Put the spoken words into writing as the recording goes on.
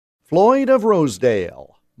Floyd of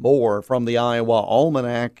Rosedale. More from the Iowa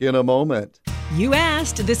Almanac in a moment. You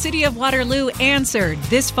asked, the city of Waterloo answered.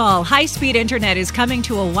 This fall, high-speed internet is coming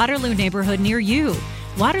to a Waterloo neighborhood near you.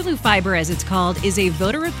 Waterloo Fiber, as it's called, is a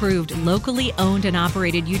voter-approved, locally owned and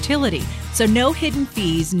operated utility. So no hidden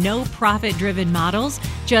fees, no profit-driven models,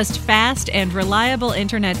 just fast and reliable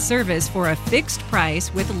internet service for a fixed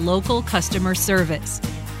price with local customer service.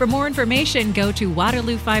 For more information, go to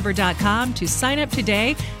waterloofiber.com to sign up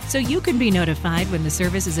today so you can be notified when the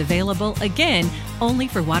service is available, again, only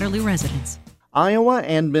for Waterloo residents. Iowa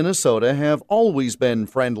and Minnesota have always been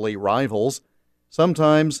friendly rivals,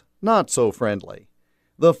 sometimes not so friendly.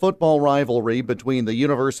 The football rivalry between the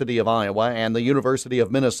University of Iowa and the University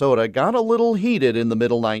of Minnesota got a little heated in the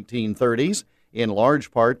middle 1930s, in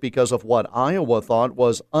large part because of what Iowa thought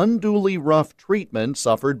was unduly rough treatment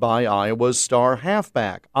suffered by Iowa's star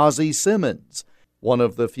halfback, Ozzie Simmons, one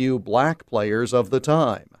of the few black players of the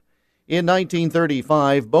time. In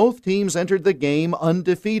 1935, both teams entered the game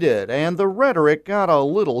undefeated, and the rhetoric got a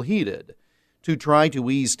little heated. To try to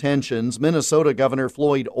ease tensions, Minnesota Governor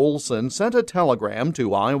Floyd Olson sent a telegram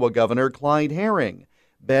to Iowa Governor Clyde Herring,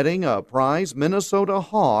 betting a prize Minnesota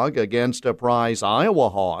hog against a prize Iowa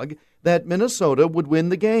hog that Minnesota would win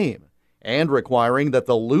the game, and requiring that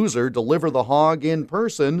the loser deliver the hog in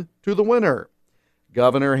person to the winner.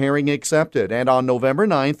 Governor Herring accepted, and on November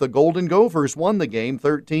 9th, the Golden Gophers won the game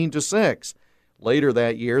 13-6. Later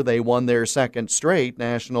that year, they won their second straight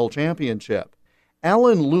national championship.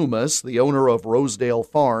 Alan Loomis, the owner of Rosedale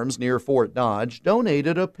Farms near Fort Dodge,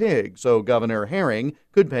 donated a pig so Governor Herring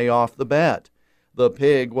could pay off the bet. The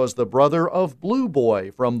pig was the brother of Blue Boy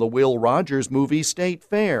from the Will Rogers movie State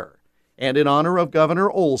Fair. And in honor of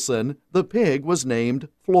Governor Olson, the pig was named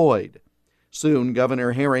Floyd. Soon,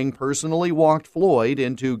 Governor Herring personally walked Floyd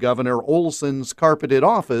into Governor Olson's carpeted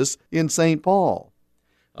office in St. Paul.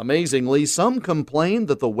 Amazingly, some complained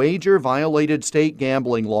that the wager violated state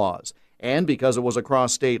gambling laws, and because it was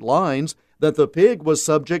across state lines, that the pig was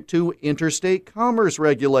subject to interstate commerce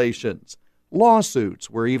regulations. Lawsuits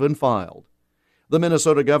were even filed. The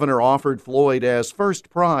Minnesota governor offered Floyd as first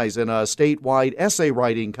prize in a statewide essay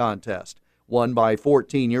writing contest, won by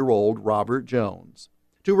 14-year-old Robert Jones.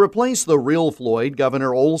 To replace the real Floyd,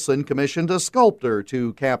 Governor Olson commissioned a sculptor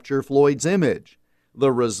to capture Floyd's image.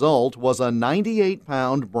 The result was a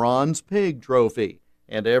 98-pound bronze pig trophy,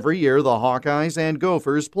 and every year the Hawkeyes and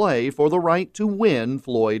Gophers play for the right to win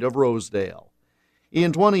Floyd of Rosedale.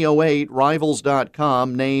 In 2008,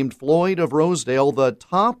 Rivals.com named Floyd of Rosedale the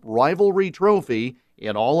top rivalry trophy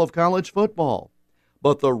in all of college football.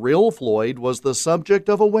 But the real Floyd was the subject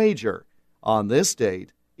of a wager on this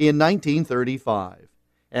date in 1935.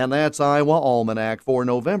 And that's Iowa Almanac for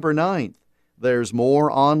November 9th. There's more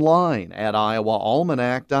online at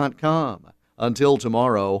iowaalmanac.com. Until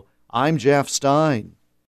tomorrow, I'm Jeff Stein.